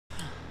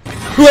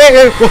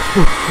Hola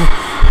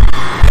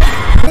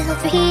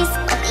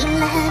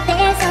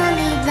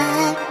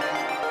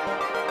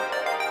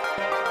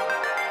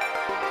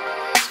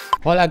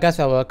guys,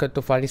 welcome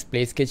to Faris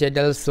Plays K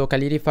channel. So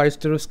kali ni Faris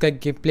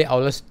teruskan gameplay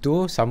Outlast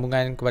 2,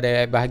 sambungan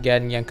kepada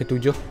bahagian yang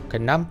ke-7,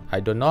 ke-6,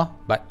 I don't know,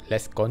 but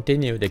let's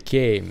continue the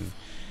game.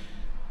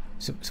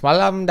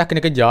 Semalam dah kena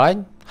kejar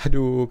kan?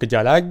 Aduh,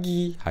 kejar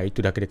lagi. Hari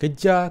tu dah kena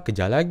kejar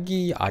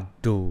lagi.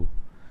 Aduh,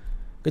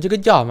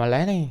 kejar-kejar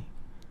malah ni.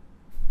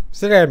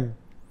 Seram.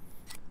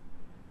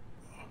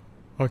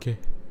 Okay.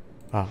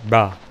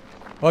 Bra.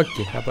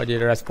 Okay, dapat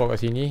dia respon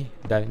kat sini.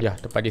 Dan ya,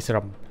 tempat dia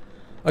seram.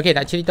 Okay,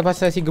 nak cerita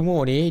pasal si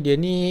gemuk ni. Dia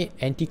ni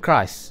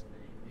anti-crush.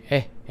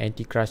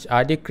 Anti-crush.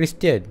 Dia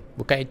Christian,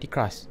 bukan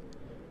anti-crush.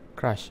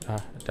 Crush.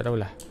 Tak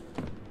tahulah.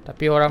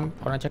 Tapi orang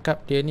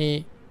cakap dia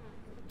ni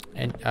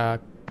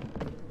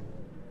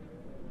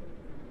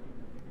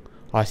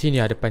sini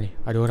lah depan ni.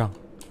 Ada orang.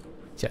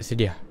 Siap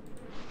sedia.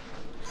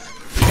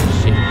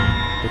 Shit.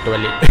 Tutup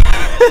balik.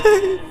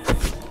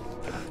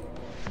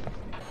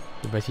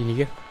 Lepas sini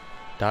ke?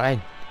 Tak kan?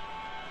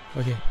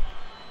 Okay.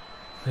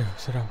 Aduh,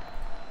 seram.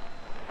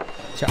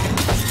 Cak.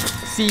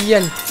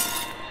 Sial.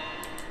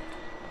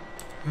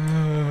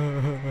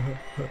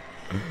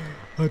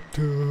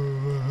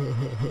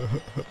 Aduh.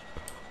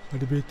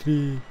 Ada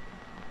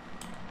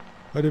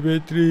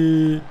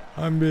bateri.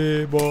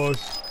 Ambil bos.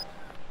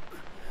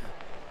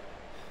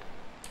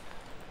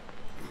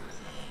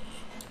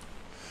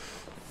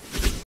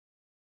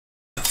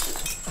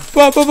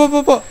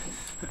 Pak.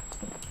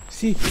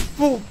 Si.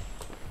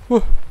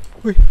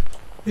 Wih.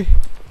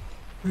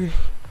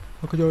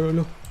 Aku jauh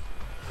dulu.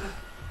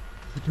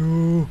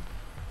 Aduh.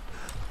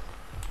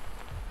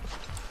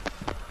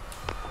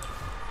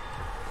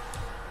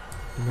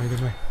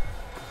 Demai.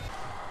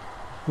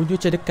 Bunyi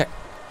macam dekat.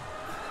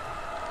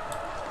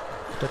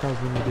 Aku tak tahu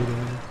bunyi dia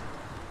mana.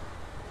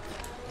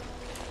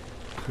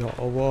 Ya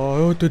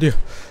Allah, tu dia.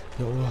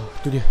 Ya Allah,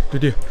 tu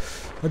dia.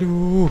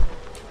 Aduh.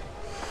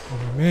 Oh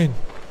man.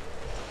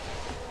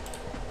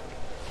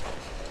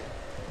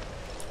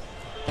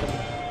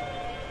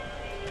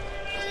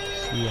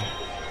 Siap.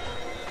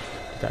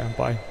 Tak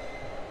nampak kan?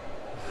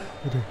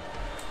 Aduh.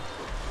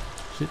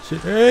 Shit.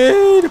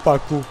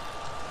 Depan aku.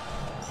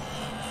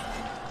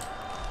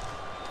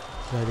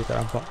 Dah dia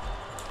tak nampak.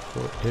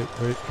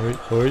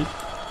 Oi.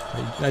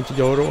 Nanti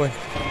jorok kan.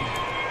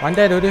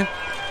 Pandai tu dia.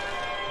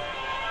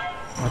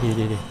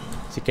 Dia.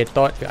 Si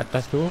ketot ke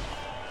atas tu.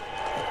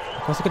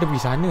 Aku rasa kena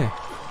pergi sana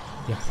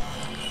Ya.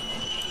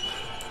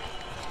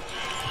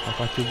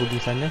 Aku cuba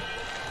pergi sana.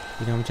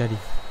 Dia nak mencari.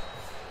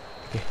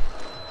 Okay.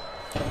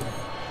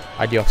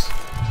 Adios.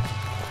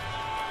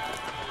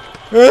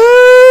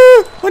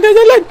 Mana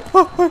jalan?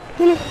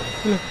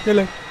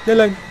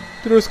 Jalan.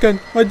 Teruskan.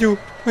 Maju.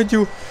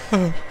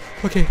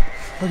 Okay.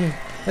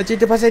 Nak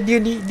cerita pasal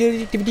dia ni, dia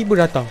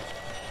tiba-tiba datang.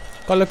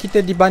 Kalau kita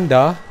di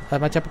bandar,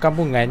 macam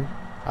perkampungan,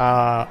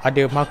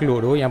 ada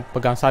makhluk tu yang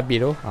pegang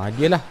sabit tu,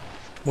 dia lah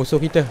musuh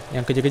kita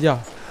yang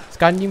kejar-kejar.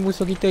 Sekarang ni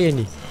musuh kita yang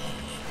ni,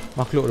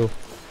 makhluk tu.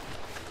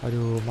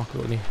 Aduh,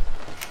 makhluk ni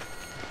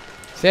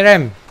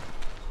seram.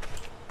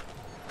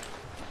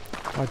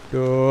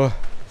 Aduh,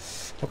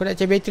 aku nak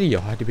cari bateri.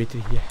 Ada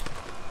bateri.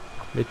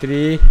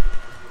 Bateri.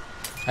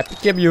 I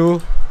pick up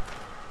you.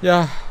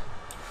 Ya.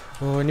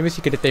 Oh, ni mesti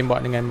kena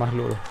tembak dengan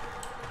makhluk tu.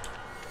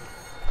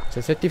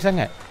 Sensitif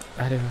sangat.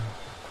 Aduh.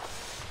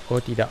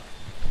 Oh, tidak.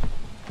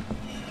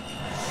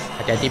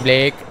 Hati-hati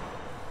Blake.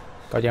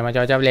 Kau jangan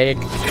macam-macam Blake.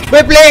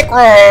 Blake!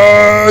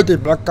 Di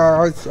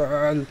belakang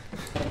asal.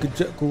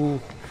 Kejap aku.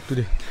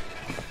 Tu dia.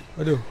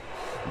 Aduh.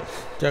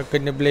 Jangan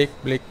kena Blake.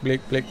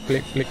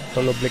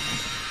 Tolong Blake.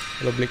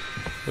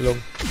 Tolong.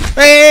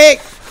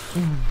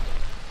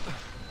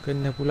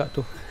 Kena pula tu.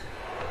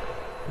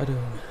 Aduh.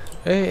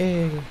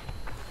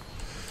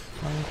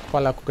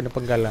 Kepala aku kena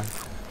penggal lah.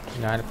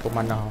 Nak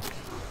pemanah.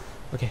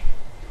 Okay.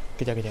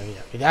 Kejap. Okay.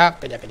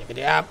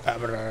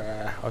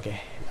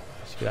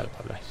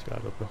 9.14,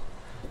 9.20.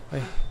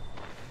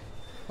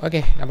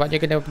 Okay. Nampaknya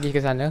kena pergi ke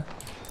sana.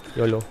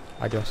 YOLO.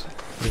 Adios.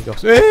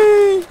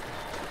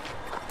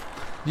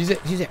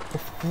 Zizek.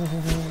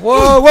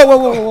 Wow.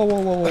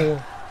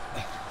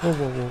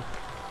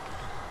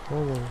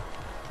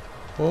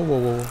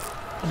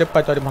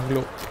 Depan tu ada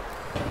makhluk.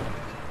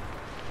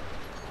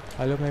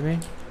 Halo Meme.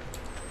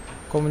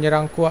 Kau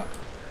menyerang aku tak?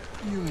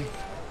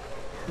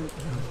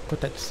 Kau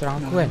tak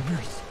serang aku kan?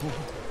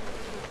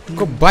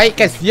 Kau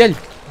baik kan sial?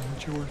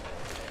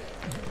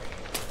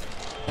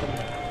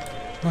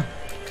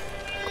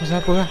 Kau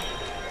siapa lah?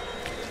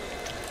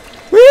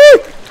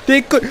 Dia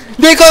ikut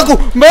aku.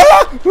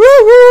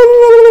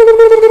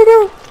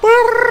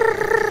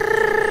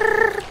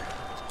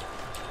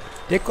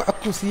 Dia ikut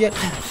aku sial.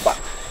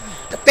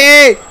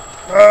 Tapi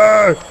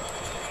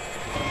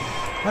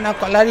mana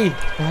aku lari?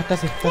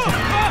 Atas ni.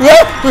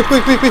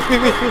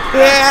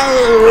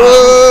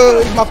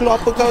 Makhluk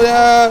apa kau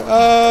ya?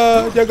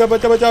 Jaga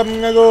macam-macam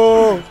dengan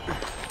aku.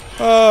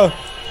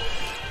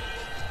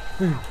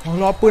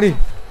 Makhluk apa ni?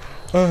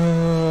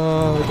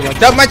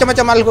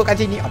 Macam-macam makhluk kat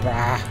sini.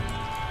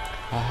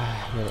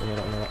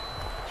 Nyerok.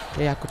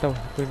 Aku tahu.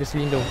 Aku ada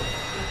selindung.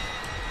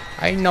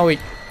 I know it.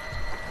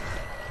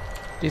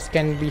 This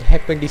can be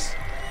happen this.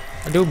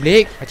 Aduh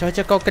Blake,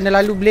 macam-macam kau kena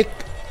lalu Blake.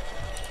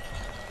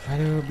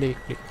 Aduh Blake.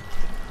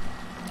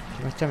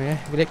 Macam ya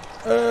Blake.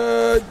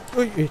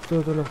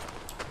 Tolong.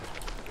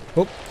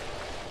 Hop.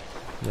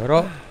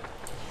 Jorok.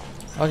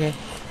 Okay.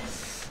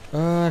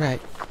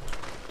 Alright.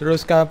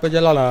 Teruskan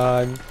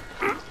perjalanan.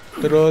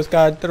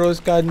 Teruskan.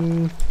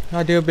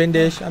 Ada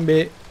bandage,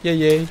 ambil.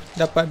 Yay.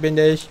 Dapat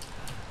bandage.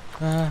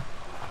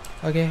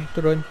 Okay,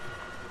 turun.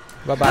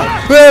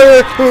 Bye-bye. Weh,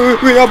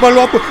 abang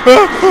lu apa?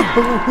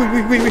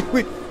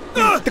 Weh.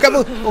 Dekat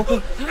apa?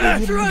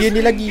 Dia ni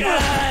lagi.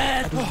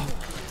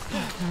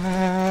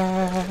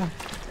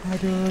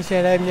 Aduh,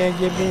 seramnya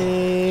game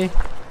ni.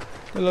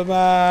 Tolong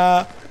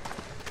mak.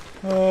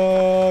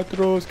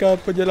 Teruskan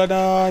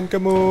perjalanan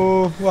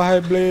kamu. Wahai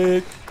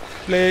Blake.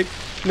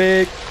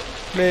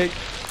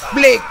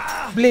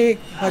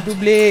 Aduh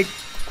Blake.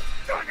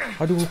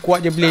 Aduh kuat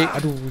je Blake.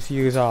 Aduh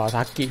serius lah.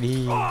 Sakit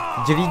ni.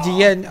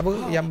 Jeriji kan. Apa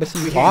yang besi.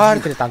 Kena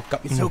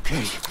tangkap. Macam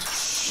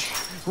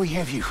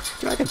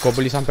mana kau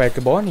boleh sampai ke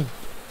bawah ni?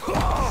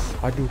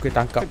 Aduh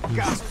kena tangkap.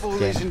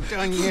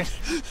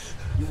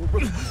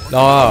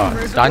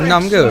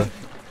 Tanam ke?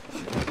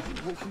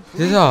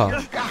 Serius lah.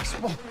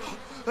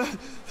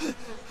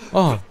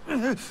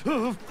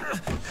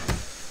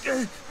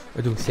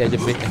 Aduh siap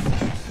je Blake.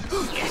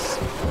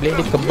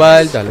 Blake dia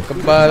kebal.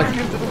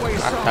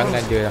 Tangan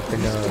dia dah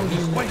kena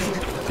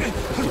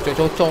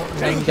cocok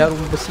dengan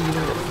jarum besi tu.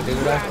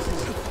 Dia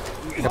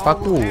dah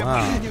paku.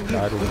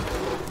 Jarum ni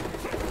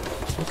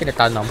kena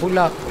tanam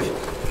pula.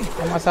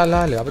 Apa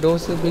masalah lah. Apa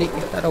dosa Blake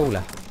tak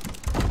tahulah.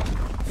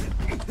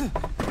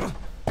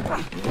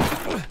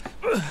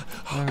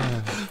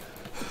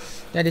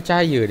 Ni ada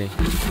cahaya ni.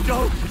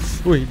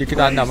 Ui, dia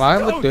kena tanam.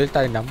 Betul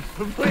tanam.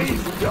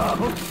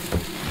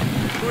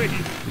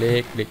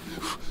 Blake.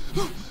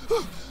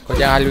 Kau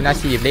jangan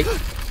halunasi Blake.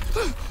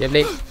 Ya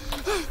Blake.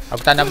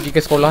 Aku tak nak pergi ke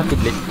sekolah tu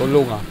Blake.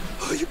 Tolong lah.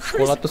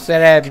 Sekolah tu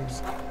seram.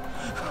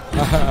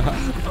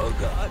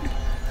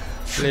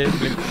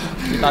 Blake.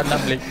 Tak nak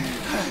Blake.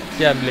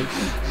 Siap Blake.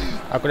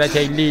 Aku dah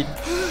cari lead.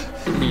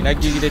 Lead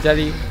lagi kita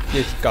cari.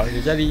 Yes, kau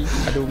kita cari.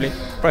 Aduh Blake.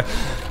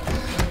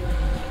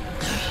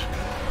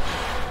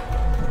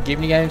 Game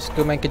ni kan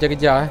suka main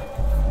kejar-kejar.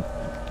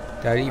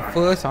 Dari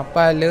first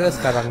sampai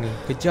sekarang ni.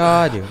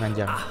 Kejar je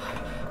panjang.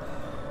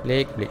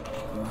 Blake.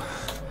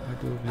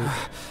 Aduh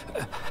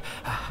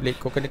Blake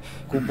kau kena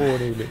kubur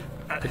ni Blake.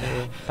 Kena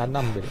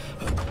tanam Blake.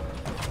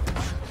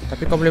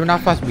 Tapi kau boleh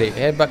bernafas Blake.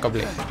 Hebat kau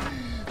Blake.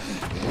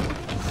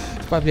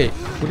 Cepat Blake.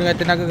 Gunakan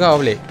tenaga kau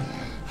Blake.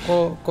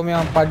 Kau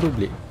memang padu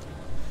Blake.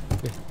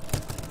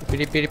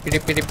 Piri.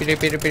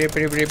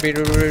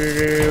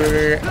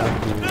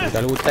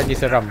 Dalam hutan je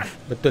seram.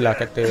 Betul lah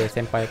kata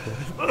senpai aku.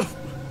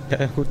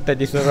 Dalam hutan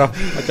je seram.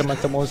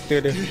 Macam-macam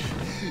monster dia.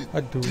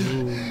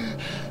 Aduh.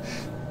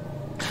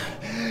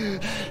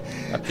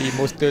 Tapi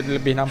monster dia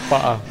lebih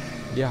nampak lah.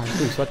 Dia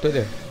hantu sepatut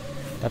dia.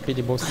 Tapi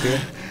dia monster.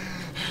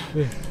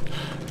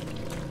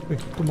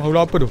 Tu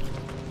makhluk apa tu?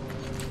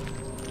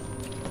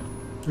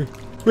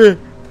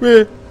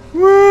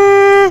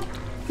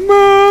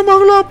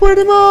 Makhluk apa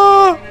ni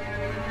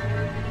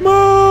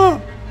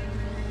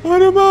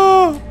Aduh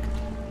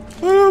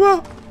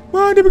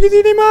dia pergi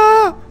sini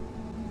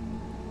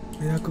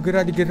aku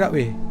gerak dia gerak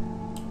weh.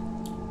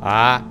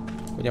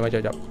 Kau jangan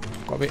macam-macam.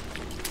 Kau ambil.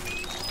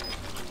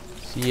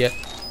 Siap.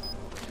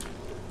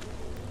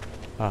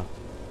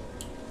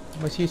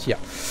 Masih siap.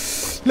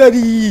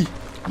 Lari.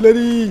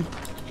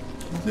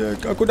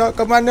 Aku nak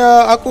ke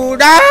mana? Aku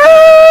dah.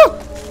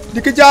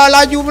 Dikejar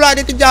laju pula.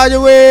 Dia kejar je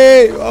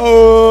weh.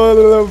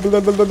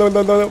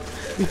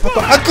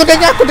 Aku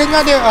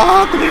dengar dia.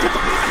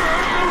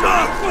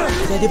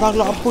 Jadi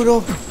makhluk apa tu?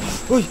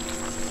 Ui.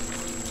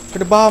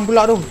 Kena baham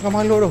pula tu dengan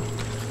makhluk tu.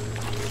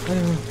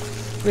 Aduh.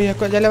 Weh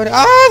aku nak jalan mana?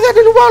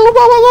 Ada lubang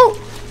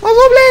masuk.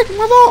 Masuk Blake,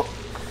 masuk.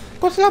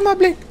 Kau selamat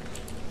Blake.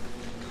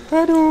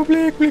 Aduh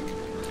Blake.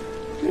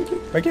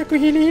 Bagi aku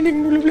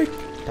healing dulu Blake.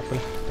 Tak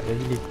apalah, tak ada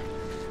healing.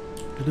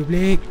 Aduh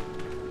Blake.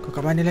 Kau kat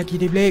mana lagi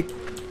ni Blake?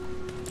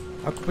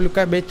 Aku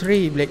perlukan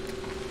bateri Blake.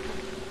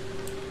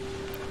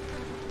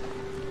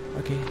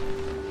 Okay.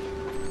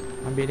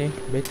 Ambil ni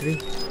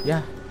bateri.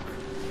 Ya.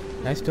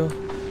 Nice tu.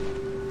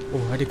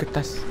 Oh ada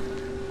kertas.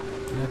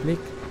 Ya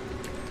Blake.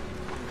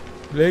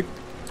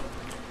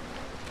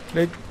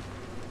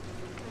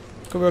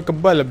 Kau memang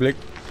kebal lah Blake.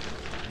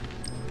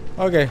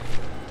 Okay.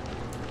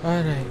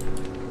 Alright.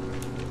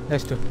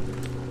 Nice tu.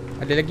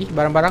 Ada lagi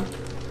barang-barang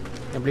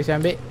yang boleh saya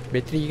ambil?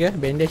 Bateri ke?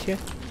 Bandage ke?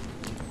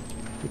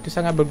 Itu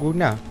sangat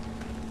berguna.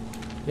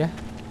 Ya.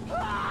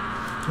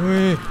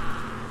 Weh.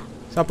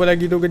 Siapa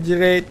lagi tu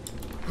kejerit?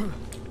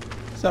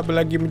 Siapa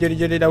lagi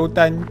menjerit-jerit dalam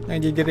hutan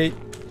yang jerit?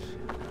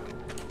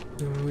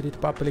 Dia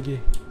tempat apa lagi?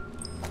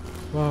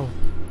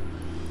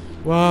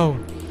 Wow.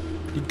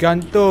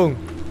 Digantung.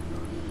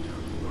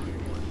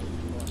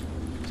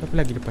 Siapa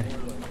lagi depan ni?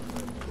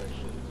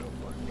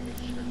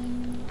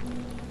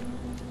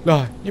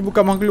 Lah, ni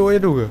bukan makhluk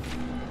je tu ke?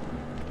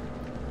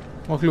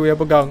 Makhluk yang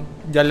pegang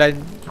jalan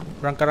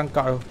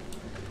rangkap-rangkap tu.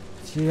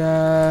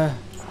 Sial.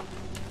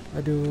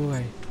 Aduh,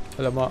 hai.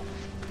 Alamak.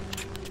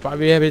 Cepat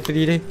habis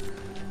bateri ni.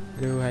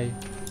 Aduh, hai.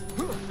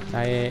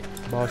 Naik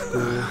bawah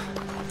tu.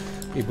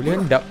 Boleh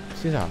hendak.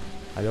 Serius lah.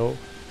 Halo.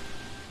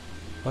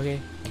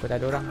 Okay, apa tak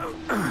ada orang.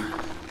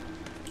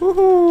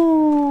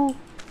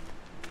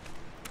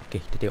 Okay,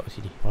 kita tengok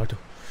sini. Oh tu.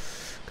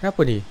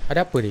 Kenapa ni?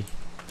 Ada apa ni?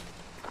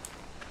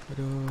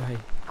 Aduh, hai.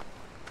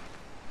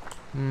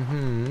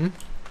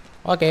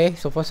 Okay,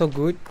 so far so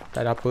good.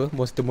 Tak ada apa.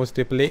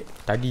 Monster-monster pelik.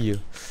 Tadi je.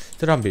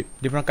 Seram, babe.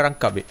 Dia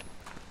merangkap-rangkap, babe.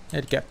 Ni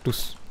ada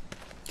cactus.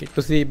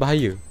 Cactus ni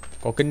bahaya.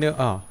 Kau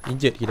kena,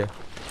 injured kita.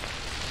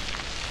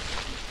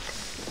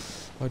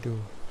 Aduh.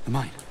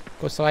 Mine.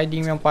 Kau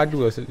sliding memang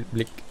padu lah,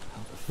 Blake.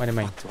 Mana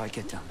main?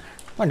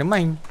 Mana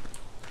main?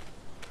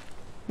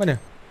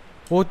 Mana?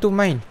 Oh, tu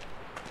main.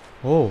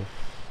 Oh.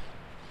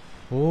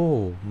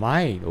 Oh,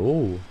 main.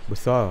 Oh,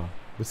 besar.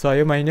 Besar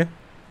ya mainnya.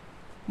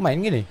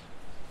 Main ke ni?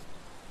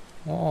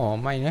 Oh,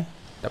 main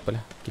tak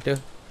apalah. Kita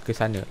ke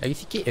sana. Lagi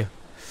sikit je.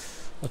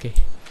 Okay.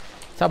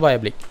 Sabar ya,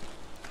 Blake.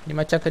 Ni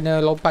macam kena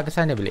lompat ke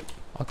sana, Blake.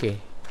 Okay.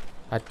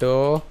 1,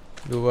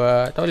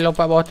 2. Tak boleh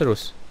lompat bawah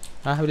terus.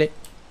 Blake.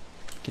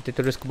 Kita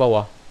terus ke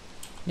bawah.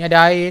 Ni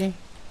ada air ni.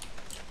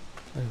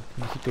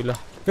 Di situlah.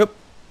 Yup.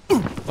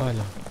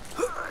 Alah.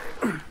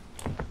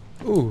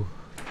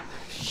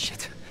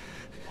 Shit.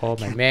 Oh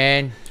my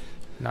man.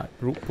 Nak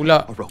rope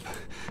pula. A rope.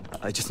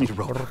 I just need a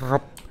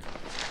rope.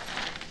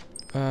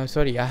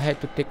 Sorry, I had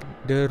to take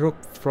the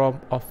rope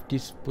from off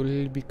this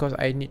pulley because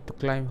I need to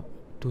climb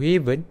to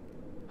heaven.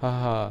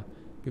 Haha.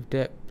 With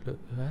that,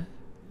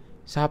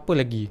 siapa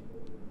lagi?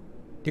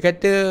 Dia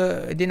kata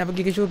dia nak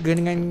pergi ke syurga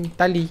dengan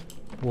tali.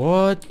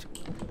 What?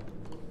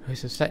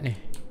 Sesat ni.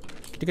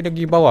 Kita kena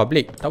pergi bawah,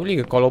 Blake. Tak boleh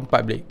ke kau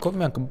lompat, Blake? Kau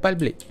memang kebal,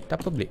 Blake. Tak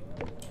apa, Blake.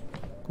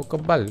 Kau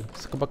kebal.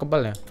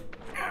 Sekebal-kebalnya.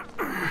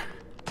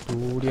 Tu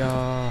dia.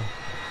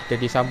 Kita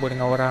disambut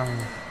dengan orang.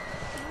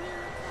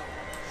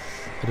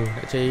 Aduh,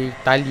 nak cari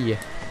tali .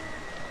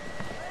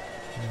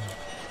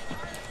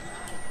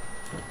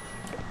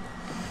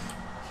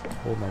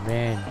 Oh my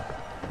man.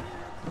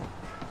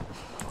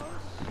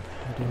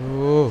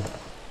 Aduh.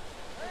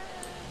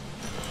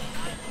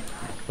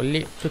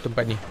 Pelik tu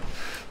tempat ni.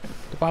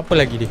 Tempat apa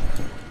lagi dia?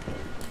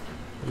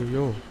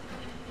 Ayo.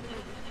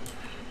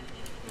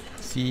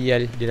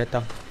 Sial, dia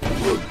datang.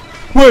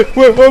 Woi, aku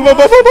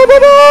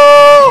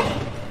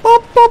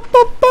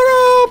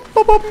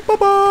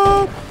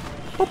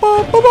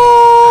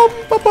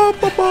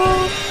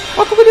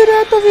kena dari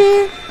atas ni.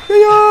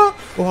 Ya.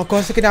 Oh, aku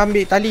rasa kena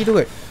ambil tali tu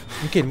kot.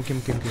 Mungkin.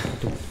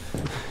 Betul.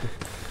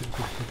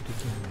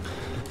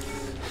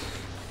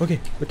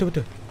 Okay,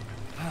 betul.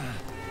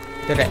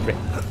 Kita red break.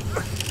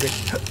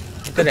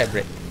 Kita red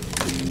break.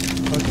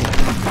 Okay.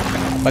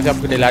 Pasal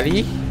aku kena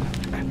lari.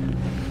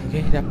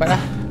 Okay, dapat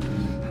lah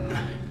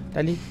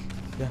tali.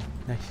 Ya,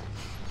 nice.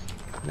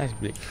 Nice,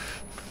 Blake.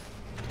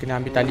 Kena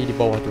ambil tali di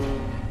bawah tu.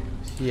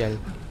 Sial.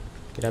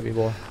 Kita ambil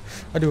bawah.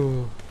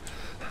 Aduh.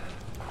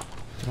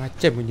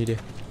 Macam-macam bunyi dia.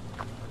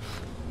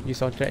 Ni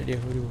soundtrack dia.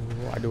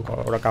 Aduh,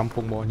 kalau orang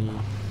kampung bawah ni.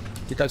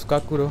 Dia tak suka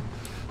aku tu.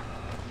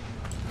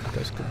 Dia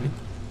tak suka Blake.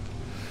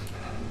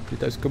 Dia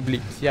tak suka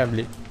Blake. Sial,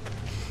 Blake.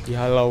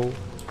 Dihalau.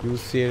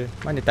 Diusir.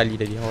 Mana tali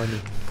tadi? Oh, ni.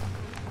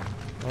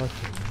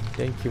 Okay.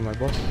 Thank you, my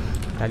boss.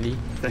 Tali.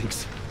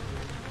 Thanks.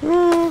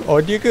 Oh,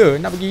 dia ke?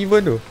 Nak pergi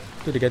event tu?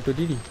 Tu dia gantung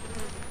diri.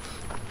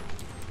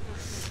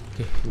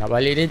 Okay, nak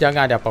balik ni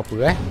jangan ada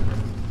apa-apa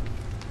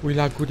Wih,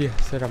 lagu dia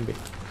seram, babe.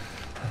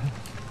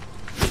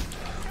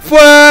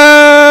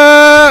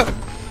 Fuck!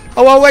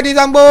 Awak-awak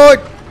disambut!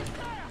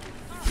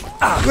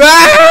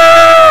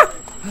 Wah!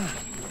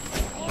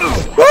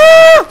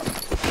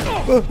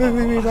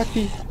 Wih,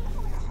 mati.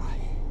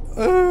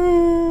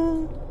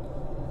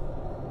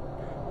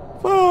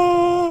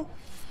 Fuck!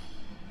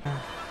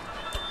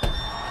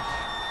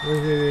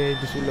 Wih,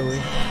 dia sulau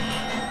weh.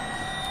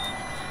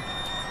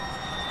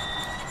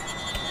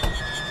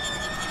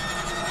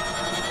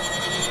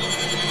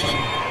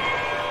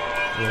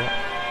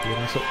 Dia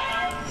masuk.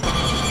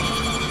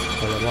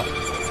 Alamak.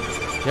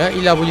 Ya,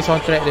 ilah bunyi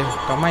soundtrack dia.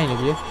 Kau main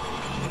lagi ya.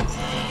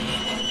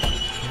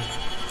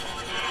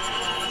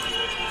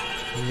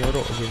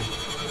 Menyorok je.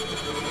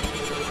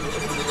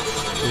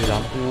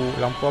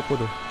 Lampu apa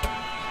tu?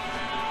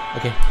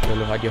 Okay,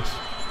 tolong adios.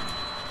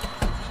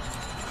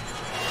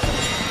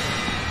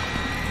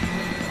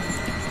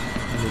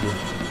 Ini dia.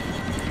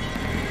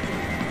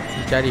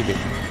 Ni cari,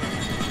 babe.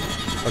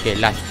 Okay,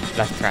 last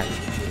try.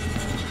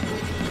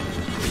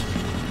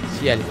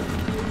 Sial.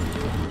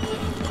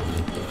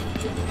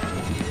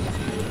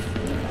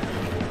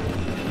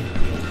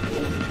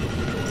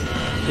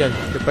 Sial,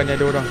 depan ni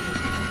ada orang.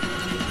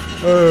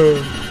 Oh,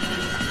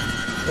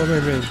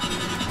 man.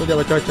 Kau dah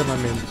macam-macam,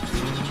 man.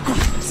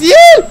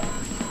 Sial!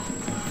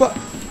 Pak.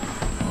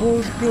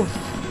 Bodoh.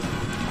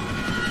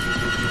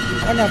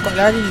 Mana kau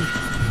lari?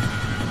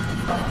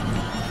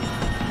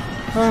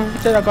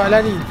 Macam mana kau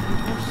lari?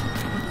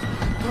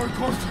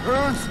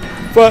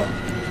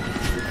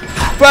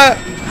 Pak.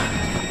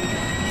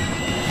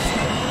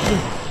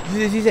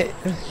 Zizek.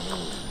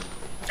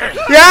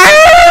 Ya!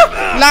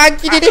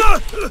 Lagi dia ni.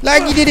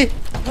 Lagi dia ni.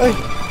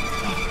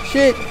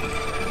 Shit.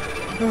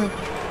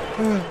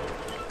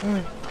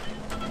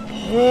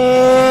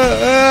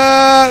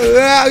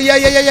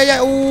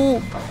 Ya.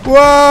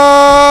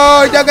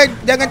 Wow,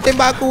 jangan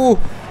tembak aku.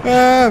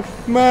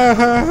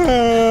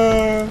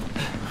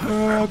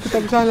 Aku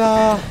tak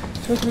bersalah.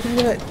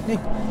 Cepat. Ni,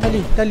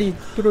 tali.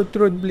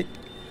 Turun, Blake.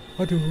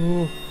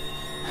 Aduh.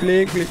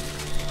 Blake.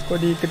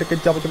 Kau ni kena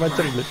kejar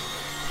macam-macam, Blake.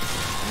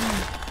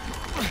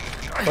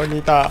 Kau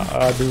ni tak.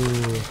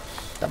 Aduh.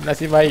 Tak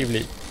bernasib baik,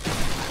 Blake.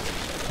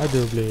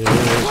 Aduh, Blake.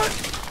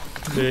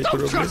 Blake,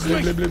 turun,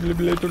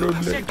 Blake. Turun,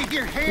 Blake.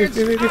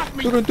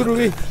 Turun,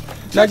 Blake.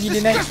 Lagi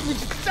dia naik.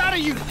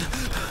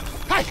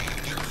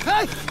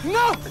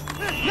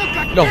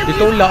 Loh, dia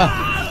tolak lah.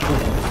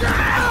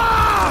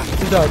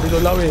 Sudah, dia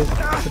tolak weh.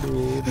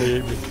 Aduh,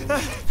 Blake.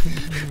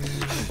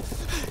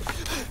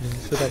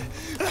 Sedap.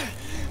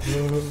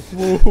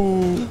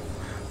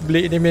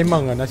 Blake ni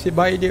memang lah, nasib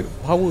baik dia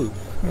power.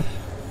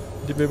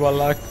 Dia memang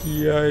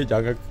lelaki lah.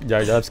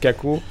 Jangan sikit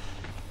aku.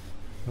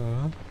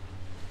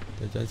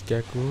 Jangan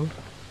sikit aku.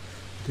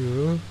 Tu.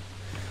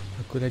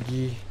 Aku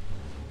lagi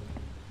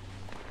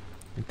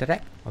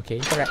interact.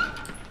 Okay, interact.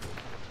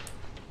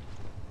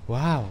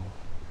 Wow.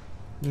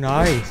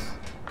 Nice.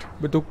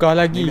 Bertukar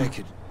lagi.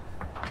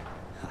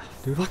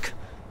 The roof.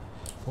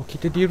 Oh,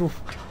 kita di roof.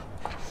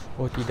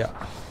 Oh, tidak.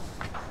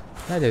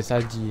 Ada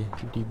salji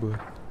tiba-tiba.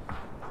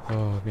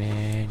 Oh,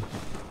 man.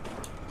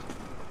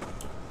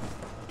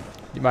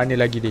 Di mana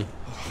lagi dia?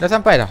 Dah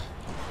sampai dah?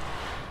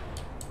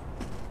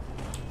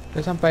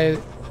 Dah sampai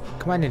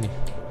ke mana ni?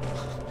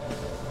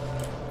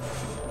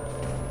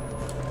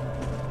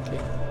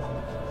 Okay.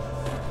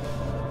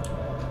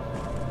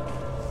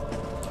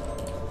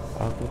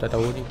 Aku tak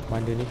tahu ni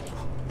mana ni.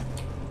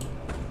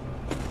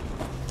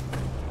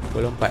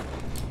 Boleh lompat.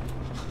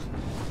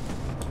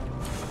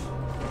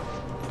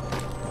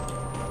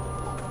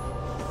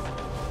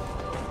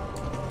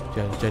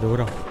 Jangan ada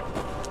orang.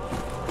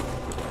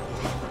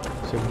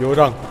 Sebenarnya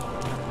orang.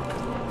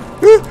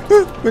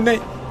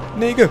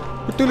 Naik ke?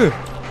 Betul ke?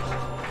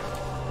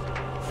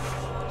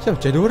 Siapa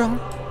macam ada orang?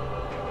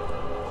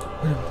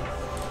 Aduh.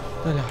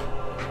 Dah lah.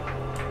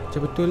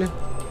 Macam betul lah.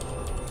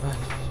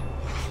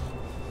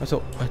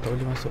 Masuk. Tak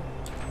boleh masuk.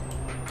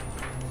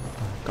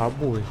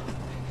 Kabur.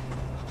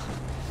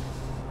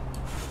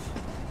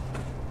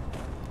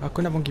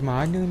 Aku nak pergi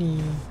mana ni?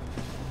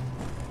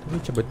 Tapi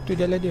macam betul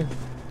jalan dia.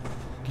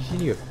 Di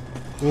sini ke?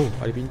 Oh,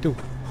 ada pintu.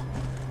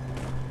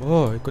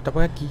 Oh, ikut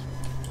tapak kaki.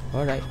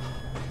 Alright.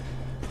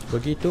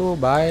 Begitu,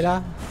 bye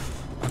lah.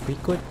 Aku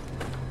ikut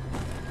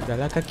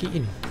jalan kaki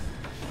ini.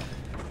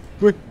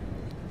 Weh,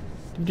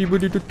 tiba-tiba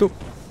dia tutup.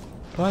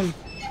 Hai.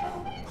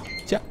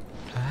 Sekejap.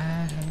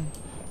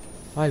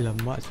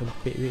 Alamak,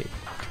 sempit weh.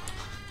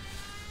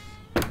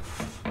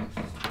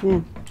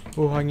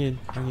 Oh, angin.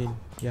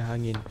 Ya,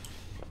 angin.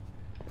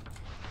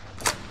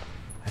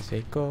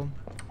 Assalamualaikum.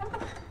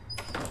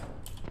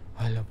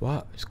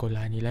 Alamak,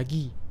 sekolah ni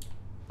lagi.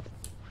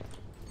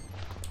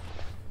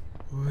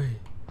 Oi.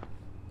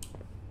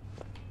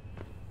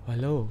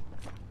 Hello.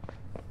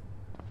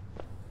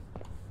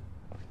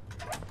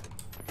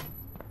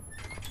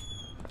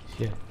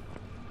 Sial.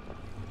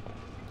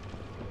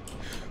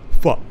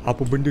 Fuck,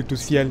 apa benda tu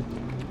sial?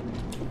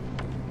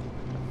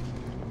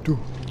 Tu.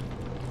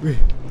 Weh.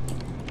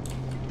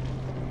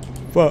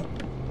 Fuck.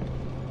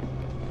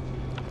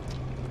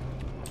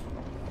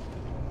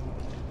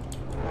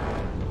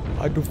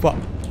 Aduh, fuck.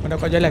 Mana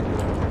kau jalan?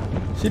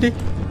 Sini.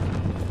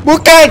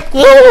 Bukan!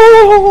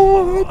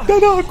 Tak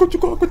ada, aku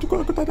cukup.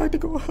 Aku tak nak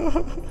tengok.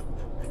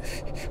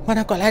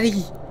 Mana kau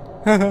lari?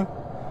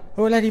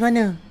 Oh, lari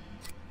mana?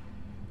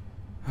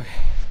 Okay.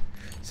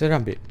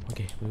 Seram, babe.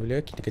 Okay,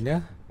 mula kita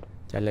kena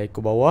jalan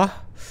ikut bawah.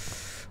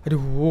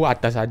 Aduh,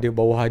 atas ada,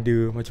 bawah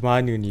ada. Macam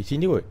mana ni?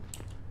 Sini kot.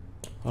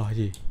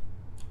 Je.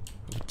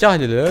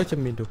 Pecah je lah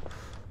cermin tu.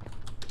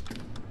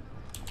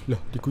 Lah,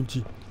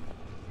 dikunci.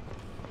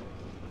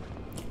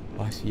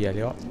 Sial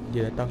tengok.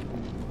 Dia datang.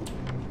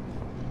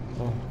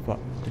 Oh, fuck.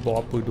 Dia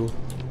bawa apa tu?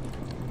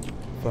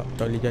 Fuck,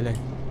 tak boleh jalan.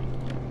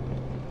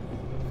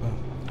 Fuck.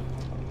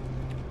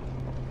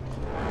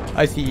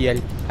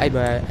 Sial.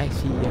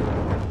 Sial.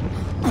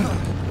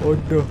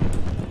 Bodoh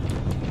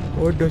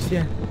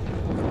sial.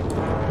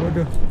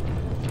 Bodoh.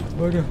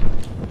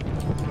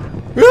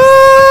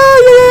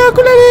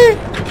 Aku lari.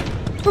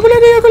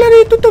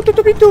 Tutup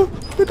pintu.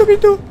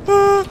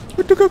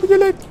 Betul aku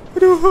jalan.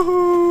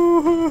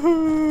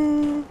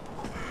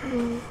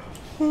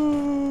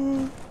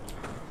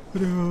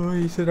 Aduh,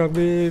 seram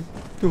babe.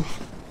 Tu.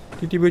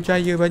 Tiba-tiba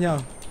cahaya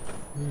banyak.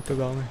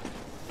 Tegang ni.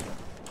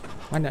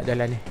 Mana nak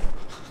jalan ni?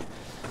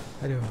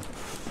 Aduh.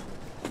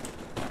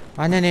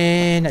 Mana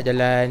ni nak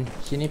jalan?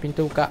 Sini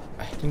pintu buka.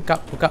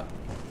 Tingkap buka.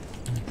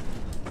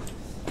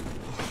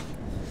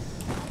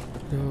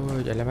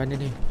 Aduh, jalan mana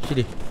ni?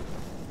 Sini.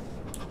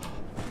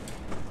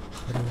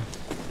 Aduh.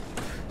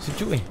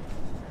 Sejuk ni.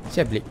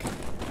 Siap Blake.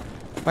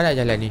 Mana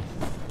nak jalan ni?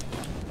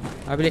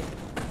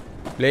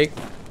 Blake.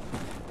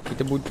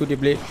 Kita buntu dia,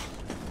 Blake.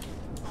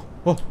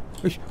 Oh,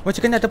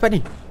 macam kenal tempat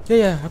ni.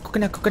 Ya, aku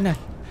kenal.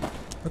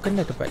 Aku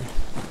kenal tempat ni.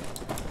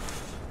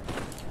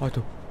 Oh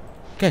tu.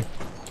 Kan?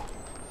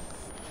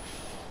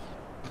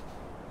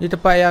 Ni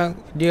tempat yang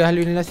dia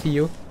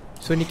halusinasi tu.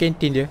 So ni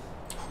kantin dia.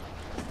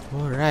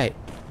 Alright.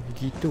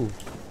 Begitu.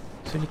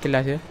 So ni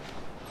kelas dia.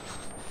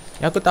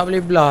 Yang aku tak boleh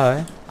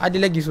belah Ada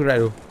lagi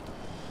surat tu.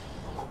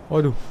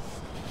 Aduh.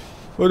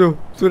 Aduh,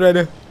 surat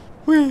dia.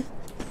 Weh.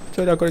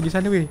 Macam mana aku pergi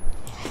sana weh?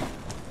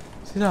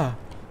 Susah.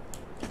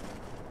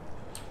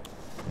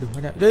 Aduh,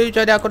 mana?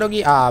 Macam mana aku nak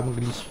pergi?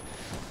 Menggelish.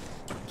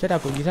 Macam mana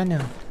aku pergi sana?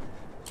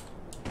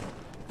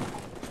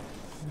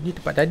 Ni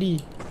tempat tadi.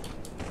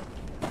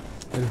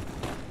 Aduh.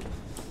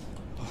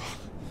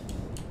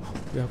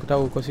 Ya, aku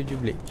tahu kau setuju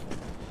Blake.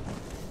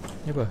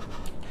 Ni apa?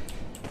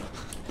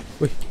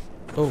 Weh.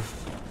 Oh.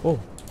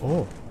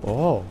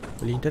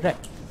 Boleh interact.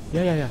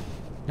 Ya.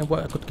 Yang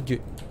buat aku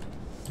terkejut.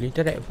 Boleh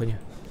interact rupanya.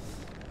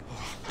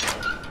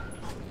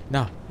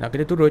 Nah, nak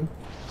kena turun.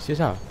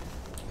 Susah.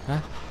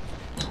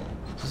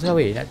 Susah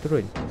weh nak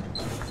turun.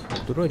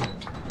 Turun.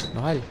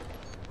 Mahal.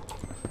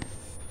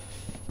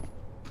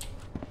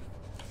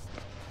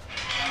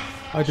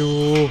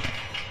 Aduh.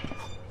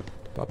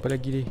 Apa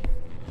lagi ni?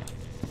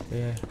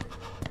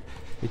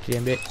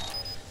 Bateri ambil.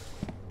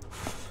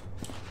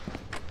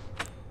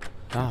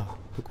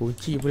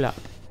 Kunci pula.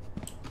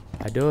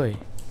 Aduh.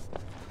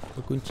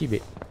 Kunci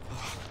babe.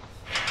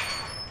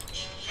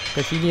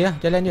 Kat sini lah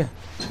jalan dia.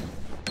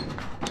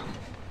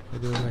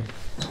 Aduh.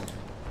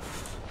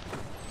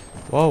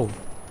 Wow.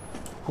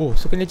 Oh,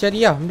 so kena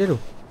cari lah benda tu.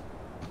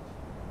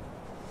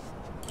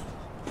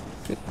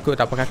 Kau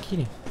tak pakai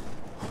kaki ni.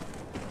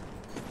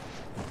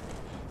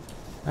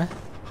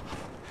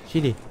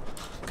 Sini.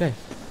 Kan?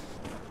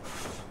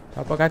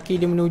 Tapak kaki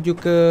dia menuju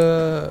ke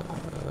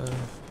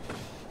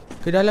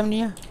dalam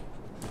ni lah.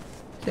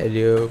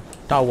 Dia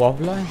tawaf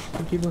lah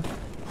tiba-tiba.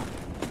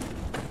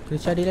 Kena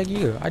cari lagi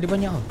ke? Ada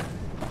banyak lah.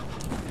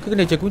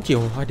 Kena cari kunci.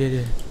 Oh ada.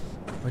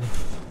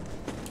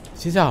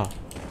 Sisa.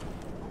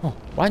 Oh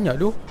banyak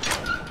tu.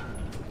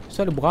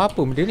 So ada berapa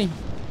benda ni?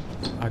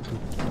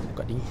 Aduh.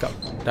 Buka tingkap.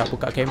 Tak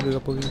buka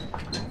kamera apa ke.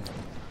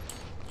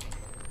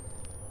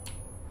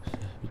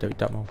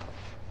 Minta mau.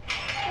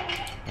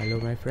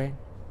 Hello my friend.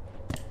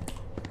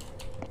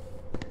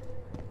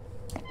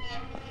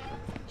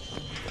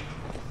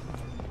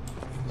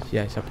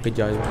 Ya, siapa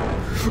kejar tu?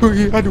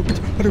 Aduh,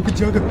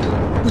 kejar ke?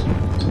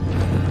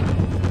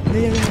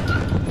 Ya.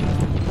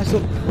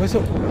 Masuk.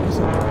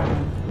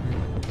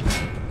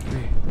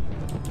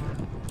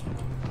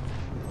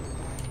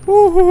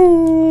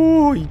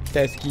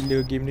 Intense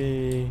gila game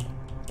ni.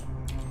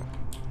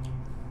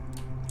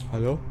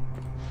 Halo?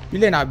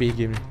 Bila nak habis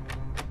game ni?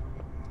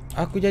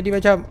 Aku jadi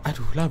macam,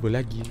 aduh, lama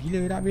lagi.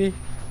 Bila nak habis?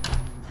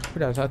 Aku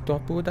dah satu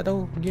apa pun tak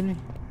tahu game ni.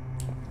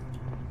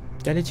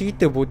 Dan ada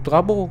cerita pun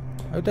terabur.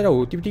 Aku tak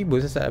tahu, tiba-tiba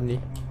sesat dalam ni.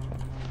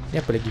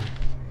 Ni apa lagi?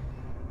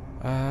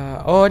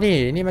 Oh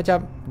ni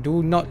macam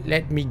do not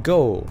let me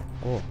go.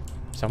 Oh,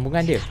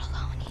 sambungan dia.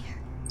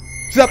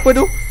 Siapa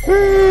tu?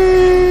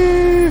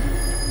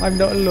 I'm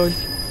not alone.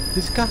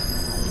 Jessica.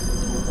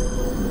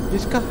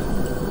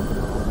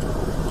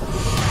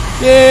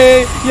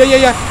 Ya.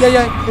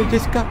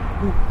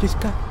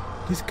 Jessica.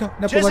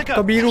 Kenapa mata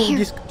kau biru?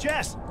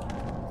 Jess.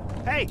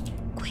 Hey.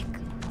 Quick.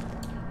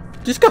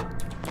 Jessica.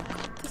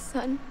 The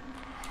sun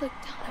looked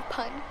down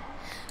upon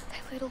my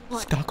little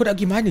one. Jessica, aku nak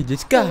pergi mana, The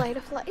Jessica? light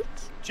of light.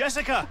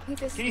 Jessica,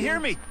 can you hear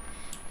me?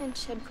 And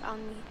shed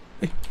around me.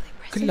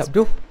 Gelap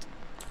tu.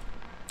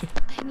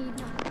 I need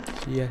not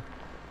Sial.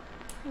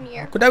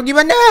 near. Aku nak pergi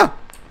mana?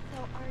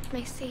 Thou art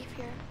my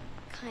savior,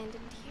 kind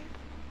and dear.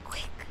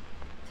 Quick,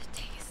 the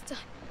day is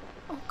done.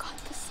 Oh God,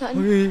 the sun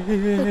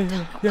looked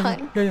down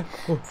upon Ya.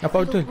 Oh,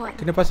 nampak betul.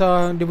 Kena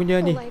pasang dia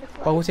punya ni,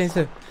 power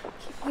sensor.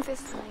 Give me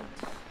this light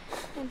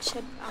and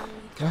shed around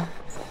me.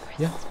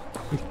 Ya.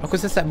 Aku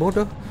sesat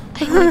bodoh.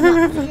 I need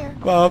not fear.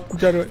 Maaf,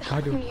 mencarut. Thou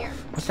Aduh. near.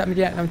 Asap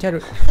dia nak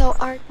mencarut. Thou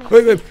art my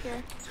Wait.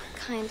 savior,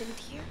 kind and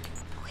dear.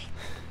 Quick,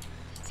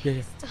 the Ya.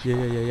 day is done.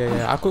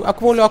 Ya. Aku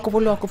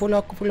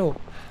follow.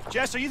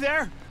 Jess, are you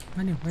there?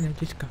 Mana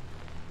Jessica?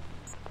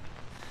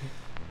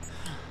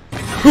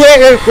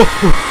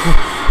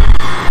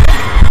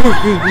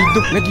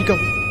 Hidup lagi kau.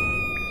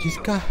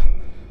 Jessica.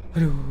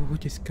 Aduh,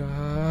 Jessica.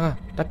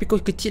 Tapi kau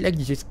kecil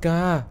lagi,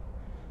 Jessica.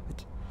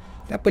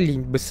 Kenapa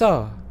Lin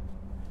besar?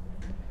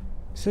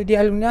 So dia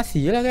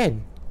alumnasi je lah kan?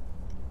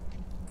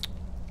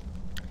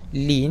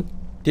 Lin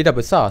dia dah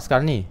besar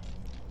sekarang ni.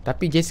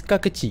 Tapi Jessica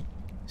kecil.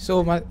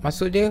 So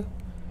maksud dia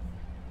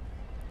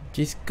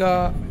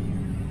Jessica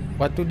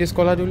waktu dia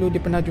sekolah dulu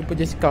dia pernah jumpa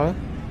Jessica.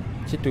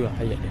 Macam tu lah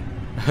ayat dia.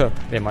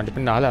 Memang dia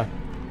pernah lah.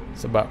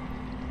 Sebab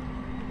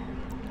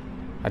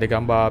ada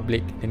gambar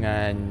Blake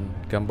dengan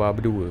gambar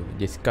berdua,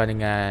 Jessica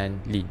dengan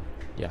Lin.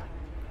 Ya.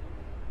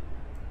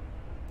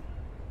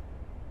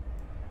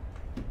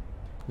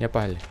 Ni apa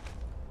hal?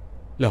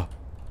 Lah,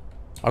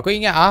 aku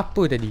ingat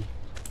apa tadi?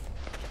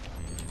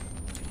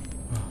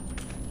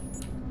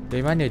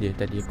 Dari mana dia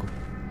tadi aku?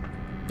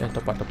 Dah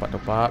top up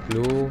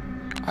dulu.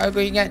 Aku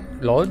ingat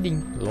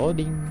loading.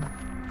 Bukan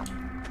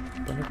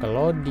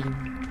loading.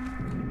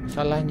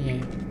 Salah ni.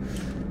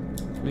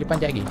 Boleh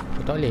panjat lagi?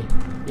 Oh, tak boleh.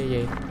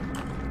 Ya.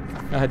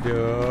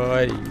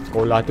 Aduh,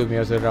 sekolah tu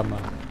memang seram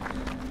lah.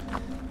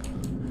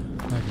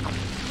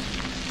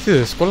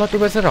 Aduh. Sekolah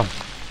tu memang seram.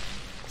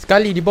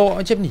 Sekali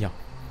dibawa macam ni lah.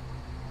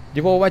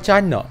 Dibawa macam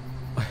anak.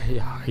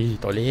 Ya,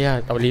 tak boleh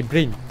lah. Tak boleh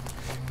brain.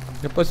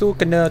 Lepas tu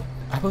kena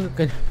apa,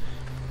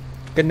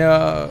 kena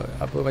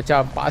apa, macam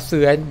paksa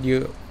kan.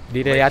 Dia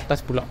dari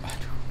atas pula.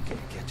 Aduh.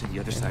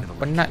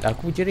 Penat lah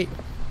aku jerit.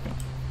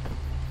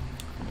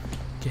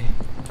 Okay,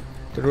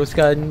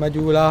 teruskan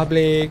majulah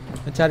Blake.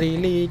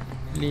 Mencari Lin.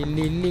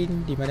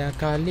 Di mana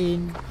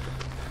Lin?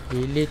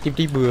 Lin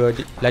tiba-tiba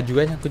laju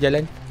kan aku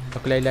jalan.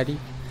 Aku lari-lari.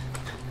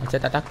 Macam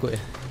tak takut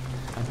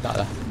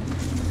Mantap lah.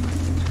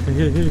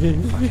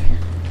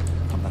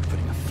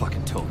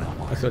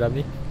 Masuk dalam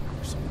ni.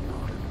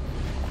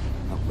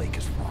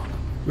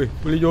 Weh,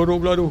 boleh jorok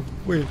pula tu.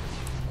 Weh,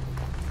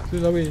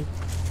 susah weh.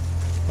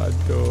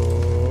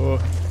 Aduh.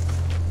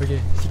 Okay,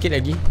 sikit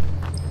lagi.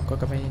 Kau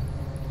akan main.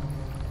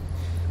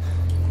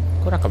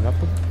 Kau rakam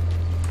apa?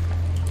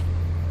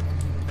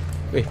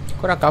 Weh,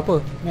 kau rakam apa?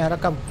 Main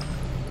rakam.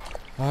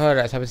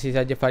 Alright, sampai sini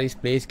saja Faris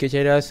Plays ke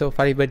channel. So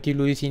Faris berhenti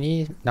dulu di sini.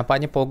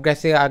 Nampaknya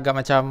progress dia agak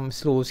macam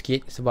slow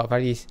sikit. Sebab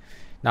Faris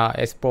nak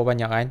explore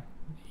banyak kan.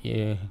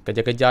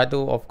 Kejar-kejar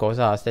tu of course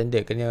lah,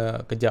 standard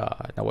kena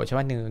kejar. Nak buat macam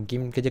mana?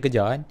 Game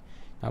kejar-kejar kan.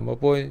 Nama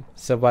pun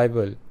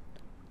survival.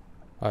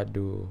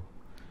 Aduh.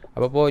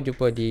 Apa pun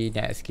jumpa di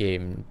next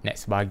game,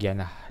 next bahagian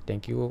lah.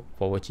 Thank you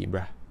for watching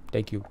bruh.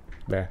 Thank you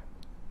bruh.